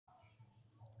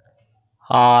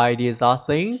Hi, this is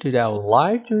Asin. Today I would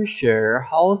like to share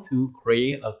how to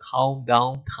create a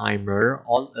countdown timer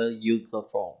on a user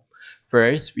form.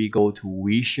 First, we go to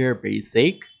Visual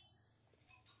Basic.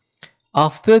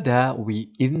 After that,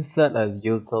 we insert a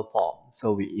user form.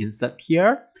 So we insert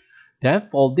here. Then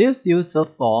for this user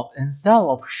form, instead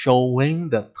of showing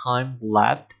the time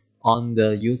left on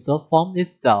the user form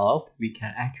itself, we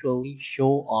can actually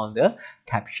show on the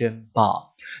caption bar.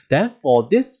 Then for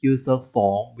this user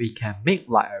form, we can make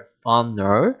like a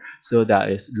funnel so that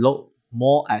it look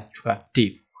more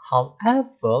attractive.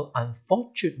 However,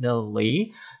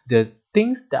 unfortunately, the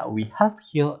things that we have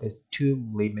here is too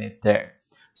limited.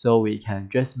 So we can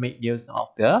just make use of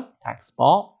the text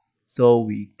box. So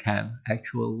we can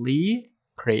actually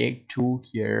create two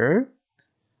here.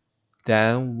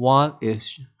 Then one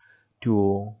is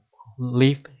to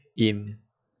leave in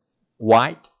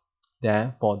white.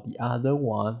 Then for the other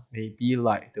one, maybe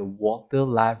like the water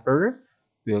level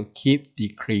will keep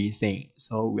decreasing.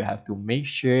 So we have to make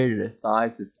sure the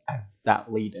size is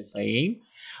exactly the same.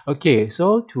 Okay,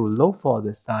 so to look for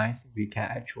the size, we can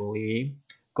actually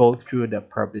go through the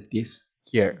properties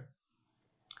here.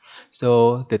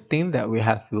 So the thing that we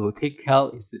have to take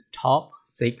care is the top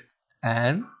 6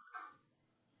 and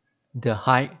the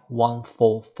height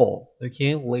 144.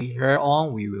 Okay, later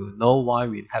on we will know why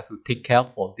we have to take care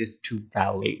for these two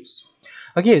values.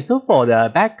 Okay, so for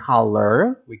the back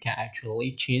color, we can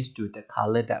actually change to the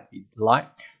color that we like.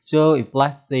 So if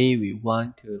let's say we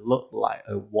want to look like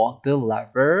a water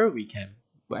level, we can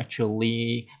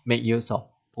actually make use of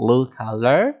blue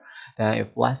color. Then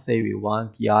if let's say we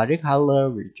want the other color,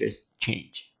 we just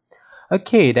change.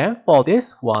 Okay, then for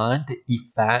this one, the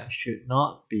effect should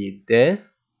not be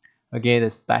this. Okay, the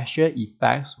special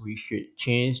effects we should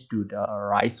change to the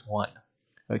right one.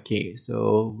 Okay,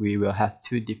 so we will have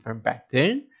two different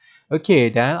patterns. Okay,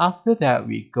 then after that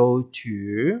we go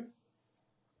to,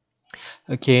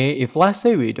 okay, if let's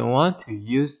say we don't want to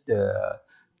use the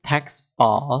text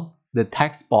bar, the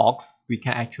text box, we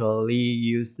can actually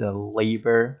use the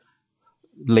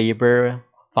label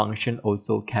function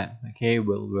also can. Okay,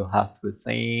 we'll have the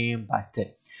same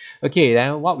button. Okay,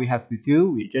 then what we have to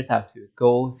do, we just have to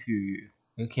go to,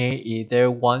 okay, either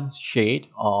one shade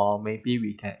or maybe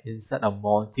we can insert a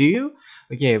module.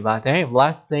 Okay, but then if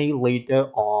let's say later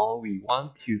on we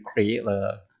want to create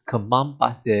a command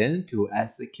button to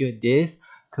execute this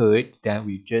code, then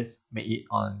we just make it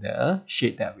on the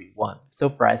sheet that we want. So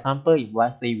for example, if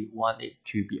let's say we want it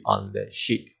to be on the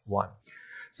sheet 1.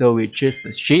 So we choose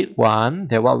the sheet 1.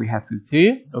 Then what we have to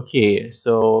do, okay,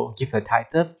 so give a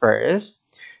title first.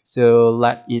 So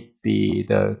let it be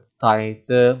the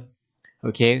title,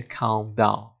 okay,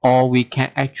 countdown. Or we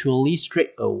can actually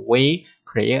straight away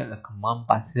create a command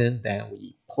button, then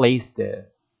we place the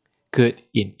code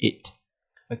in it.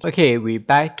 Okay, we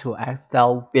back to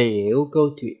Excel view,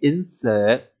 go to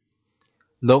insert,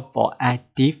 look for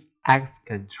active X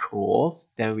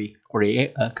controls, then we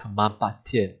create a command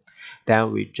button.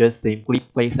 Then we just simply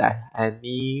place at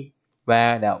anywhere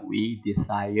that we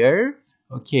desire.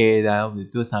 Okay, then we'll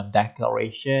do some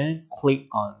decoration, click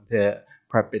on the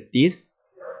properties.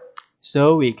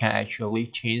 So we can actually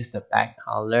change the back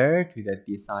color to the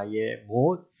desired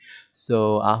mode.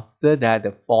 So after that,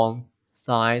 the font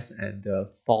size and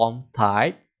the font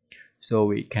type, so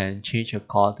we can change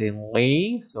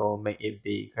accordingly. So make it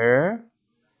bigger.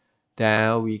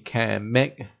 Then we can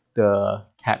make the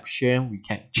caption, we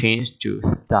can change to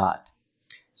start.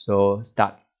 So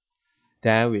start.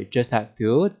 Then we just have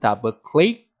to double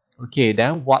click. Okay,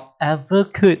 then whatever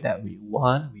code that we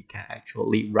want, we can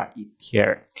actually write it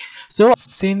here. So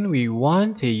since we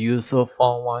want the user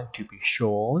form 1 to be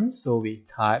shown, so we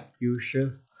type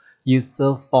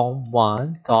user form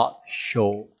 1 dot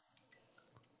show.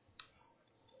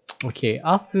 Okay,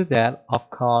 after that, of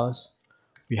course,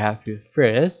 we have to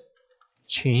first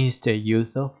change the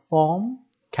user form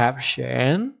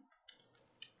caption,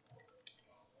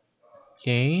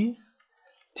 okay,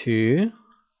 to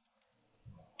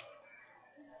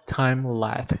time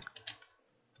left.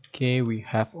 Okay, we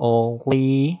have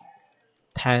only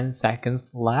 10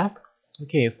 seconds left.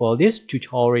 Okay, for this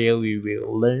tutorial, we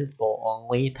will learn for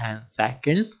only 10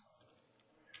 seconds.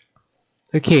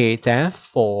 Okay, then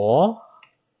for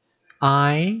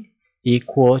I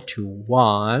equal to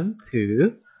 1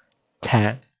 to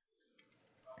 10.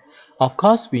 Of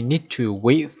course, we need to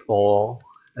wait for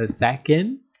a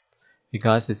second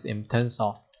because it's in terms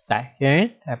of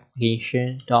second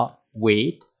application dot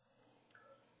wait.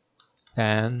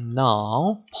 And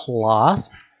now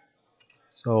plus,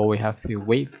 so we have to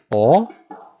wait for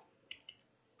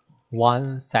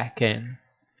 1 second.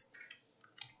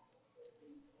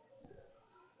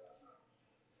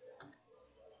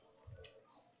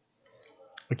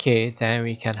 Okay, then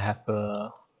we can have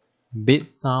a bit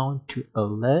sound to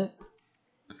alert.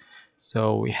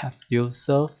 So we have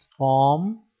user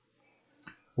form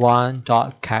one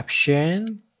dot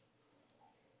caption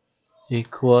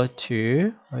equal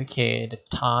to, okay, the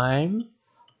time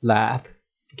left.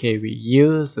 Okay, we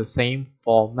use the same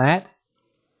format.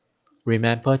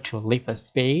 Remember to leave a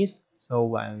space, so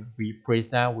when we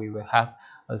present we will have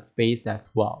a space as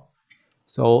well.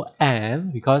 So,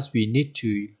 and because we need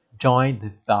to join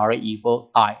the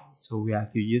variable I, so we have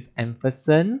to use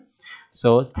ampersand.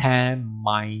 So 10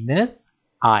 minus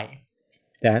I,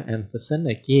 then ampersand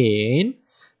again.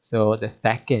 So the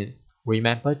seconds,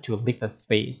 remember to leave a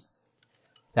space,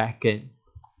 seconds.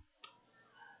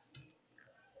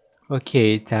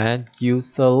 Okay, then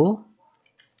user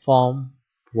form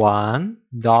one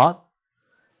dot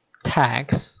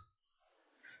text.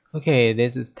 Okay,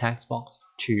 this is text box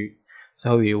 2.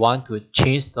 So we want to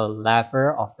change the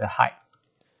level of the height.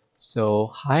 So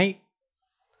height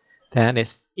then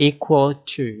is equal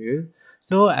to,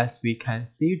 so as we can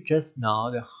see just now,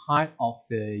 the height of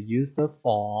the user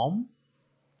form.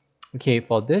 Okay,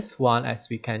 for this one, as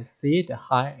we can see, the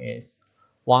height is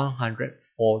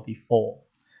 144.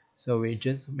 So we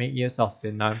just make use of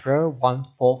the number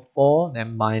 144,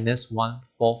 then minus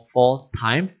 144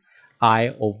 times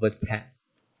I over 10.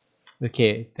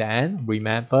 Okay, then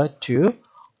remember to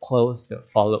close the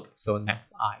for loop. So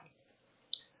next I.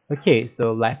 Okay,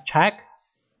 so let's check.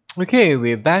 Okay,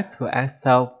 we're back to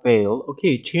Excel file.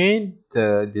 Okay, change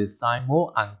the design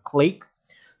mode and click.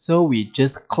 So we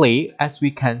just click. As we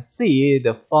can see,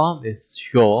 the form is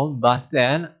shown, but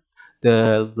then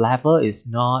the level is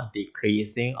not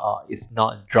decreasing or it's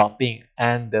not dropping,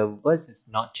 and the verse is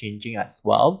not changing as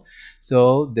well.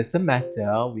 So doesn't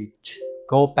matter. We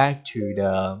go back to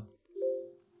the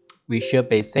Visual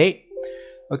Basic.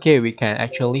 Okay, we can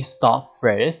actually stop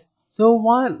first. So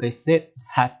why does it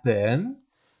happen?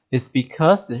 It's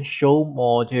because the show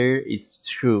model is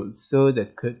true, so the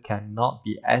code cannot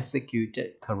be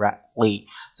executed correctly.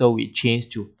 So we change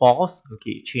to false.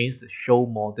 Okay, change the show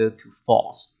model to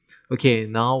false. Okay,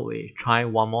 now we try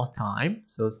one more time.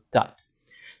 So start.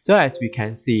 So as we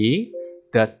can see,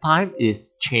 the time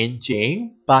is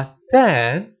changing, but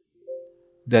then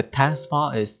the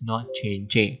taskbar is not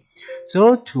changing.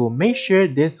 So to make sure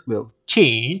this will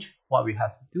change, what we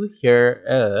have to do here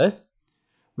is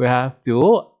we have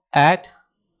to add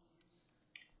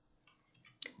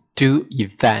do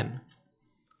event.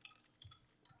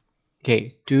 Okay,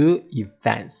 do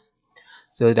events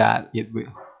so that it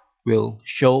will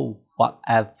show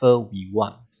whatever we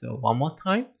want. So one more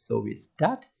time. So we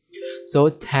start. So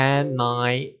 10,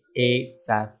 9, 8,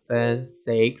 7,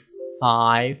 6,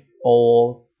 5,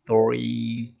 4,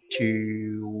 3,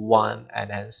 2, 1, and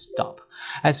then stop.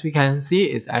 As we can see,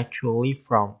 it's actually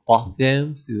from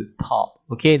bottom to top.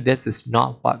 Okay, this is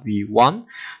not what we want.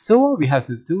 So what we have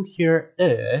to do here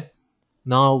is,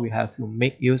 now we have to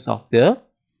make use of the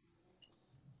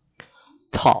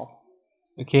top.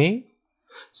 Okay,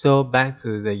 so back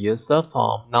to the user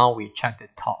form. Now we check the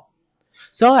top.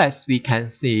 So as we can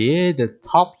see, the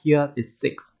top here is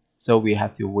 6. So we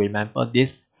have to remember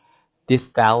this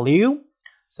value.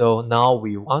 So now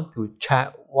we want to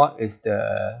check what is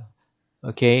the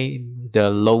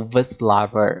lowest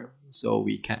level. So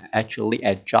we can actually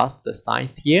adjust the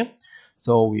size here.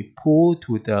 So we pull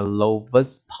to the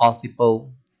lowest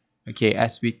possible. Okay,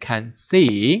 as we can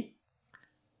see,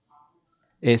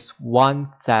 is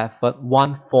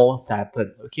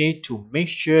 147. Okay, to make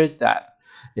sure that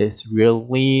it's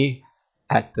really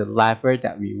at the level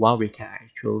that we want, we can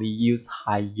actually use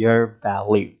higher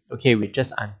value. Okay, we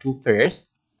just undo first.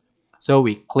 So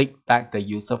we click back the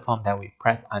user form, then we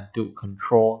press undo,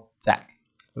 Control Z.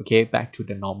 Okay, back to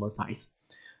the normal size.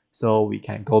 So we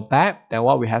can go back. Then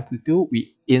what we have to do,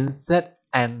 we insert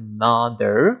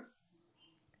another.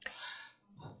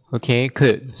 Okay,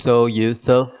 good. So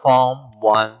user form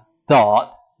one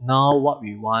dot. Now what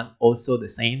we want, also the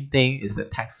same thing, is a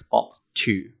text box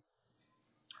 2.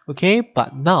 Okay,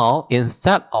 but now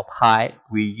instead of height,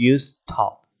 we use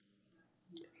top.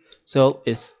 So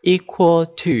it's equal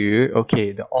to,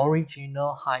 okay, the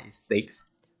original height is 6.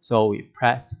 So we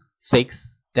press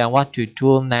 6. Then what to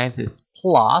do next is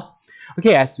plus.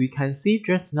 Okay, as we can see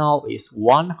just now is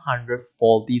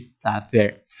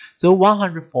 147. So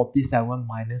 147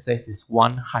 minus 6 is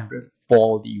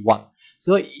 141.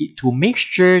 So to make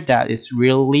sure that it's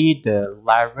really the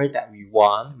level that we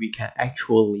want, we can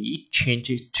actually change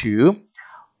it to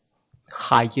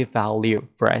higher value.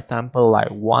 For example, like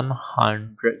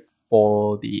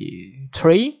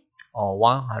 143 or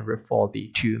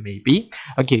 142 maybe.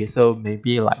 Okay, so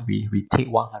maybe like we take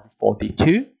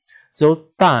 142. So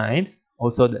times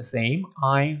also the same,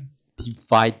 I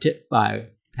divided by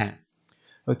 10.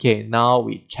 Okay, now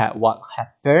we check what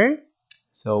happened.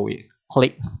 So we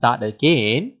click start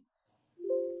again.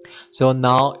 So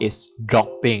now it's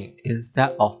dropping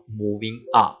instead of moving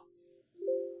up.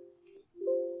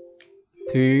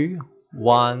 2,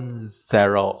 1,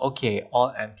 0. Okay,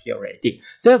 all empty already.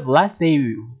 So if let's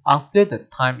say after the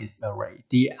time is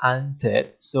already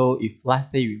ended, so if let's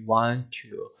say we want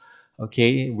to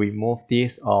remove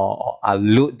this or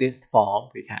unload this form,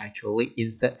 we can actually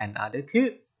insert another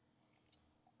cube.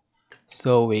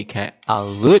 So we can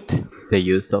unload the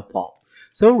user form.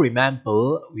 So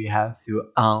remember, we have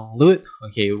to unload,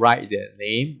 write the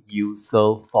name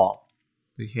user form.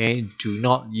 Do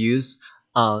not use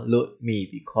unload me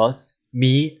because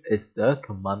me is the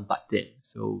command button.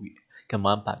 So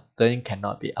command button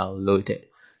cannot be unloaded.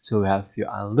 So we have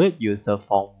to unload user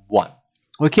form 1.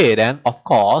 Okay, then of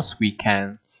course we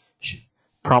can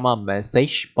prompt a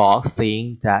message box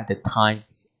saying that the time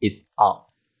is up.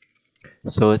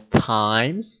 So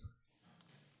times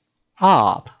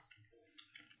up.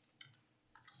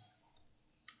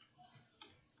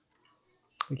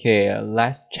 Okay,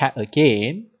 let's check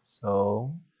again.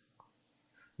 So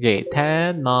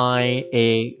 10, 9,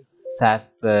 8,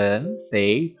 7,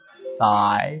 6,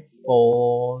 5,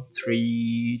 4,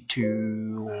 3,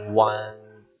 2, 1,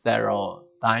 0.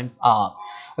 Times up.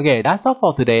 Okay, that's all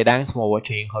for today. Thanks for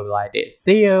watching. Hope you like it.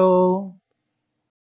 See you.